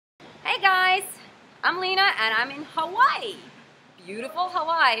Hey guys, I'm Lena and I'm in Hawaii. Beautiful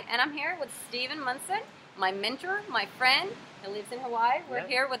Hawaii. And I'm here with Steven Munson, my mentor, my friend who lives in Hawaii. We're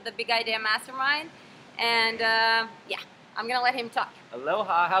here with the Big Idea Mastermind. And yeah, I'm going to let him talk.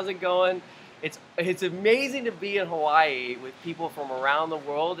 Aloha, how's it going? It's amazing to be in Hawaii with people from around the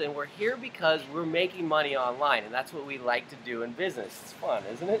world, and we're here because we're making money online, and that's what we like to do in business. It's fun,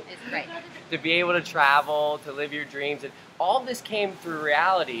 isn't it? It's great. To be able to travel, to live your dreams, and all this came through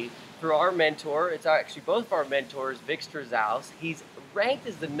reality through our mentor. It's actually both of our mentors, Vic Strazaus. He's ranked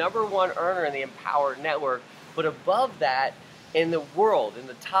as the #1 earner in the Empowered Network, but above that in the world, in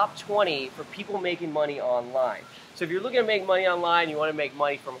the top 20 for people making money online. So if you're looking to make money online, you want to make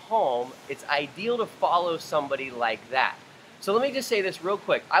money from home, it's ideal to follow somebody like that. So let me just say this real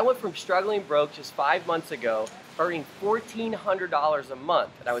quick. I went from struggling broke just 5 months ago, earning $1,400 a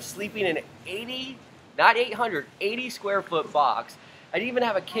month, and I was sleeping in an 80 square foot box. I didn't even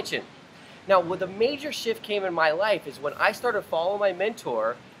have a kitchen. Now, what the major shift came in my life is when I started following my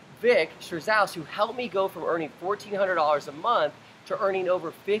mentor, Vic Strazaus, who helped me go from earning $1,400 a month to earning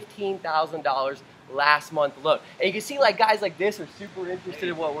over $15,000 last month alone. And you can see like guys like this are super interested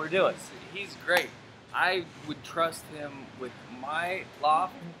in what we're doing. He's great. I would trust him with my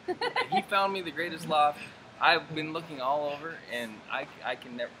loft. He found me the greatest loft. I've been looking all over, and I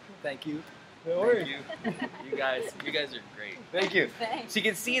can never thank you. No worries. Thank you. You guys are great. Thank you. Thanks. So you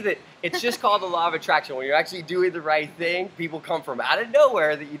can see that it's just called the law of attraction. When you're actually doing the right thing, people come from out of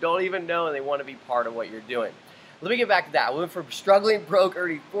nowhere that you don't even know, and they want to be part of what you're doing. Let me get back to that. We went from struggling broke,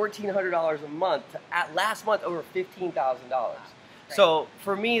 earning $1,400 a month, to last month over $15,000. So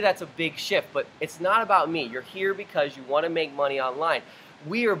for me, that's a big shift, but it's not about me. You're here because you want to make money online.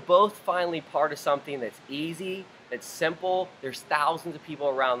 We are both finally part of something that's easy, that's simple. There's thousands of people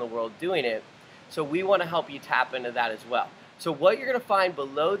around the world doing it. So we want to help you tap into that as well. So what you're going to find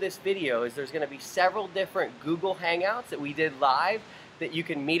below this video is there's going to be several different Google Hangouts that we did live that you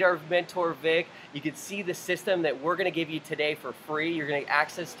can meet our mentor, Vic. You can see the system that we're going to give you today for free. You're going to get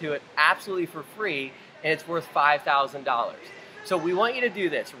access to it absolutely for free, and it's worth $5,000. So we want you to do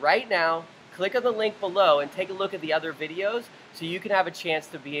this right now. Click on the link below and take a look at the other videos so you can have a chance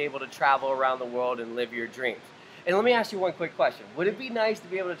to be able to travel around the world and live your dreams. And let me ask you one quick question. Would it be nice to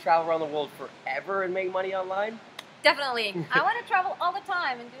be able to travel around the world forever and make money online? Definitely. I want to travel all the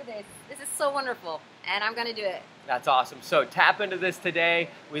time and do this. This is so wonderful, and I'm going to do it. That's awesome. So tap into this today.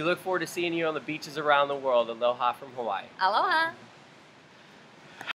 We look forward to seeing you on the beaches around the world. Aloha from Hawaii. Aloha.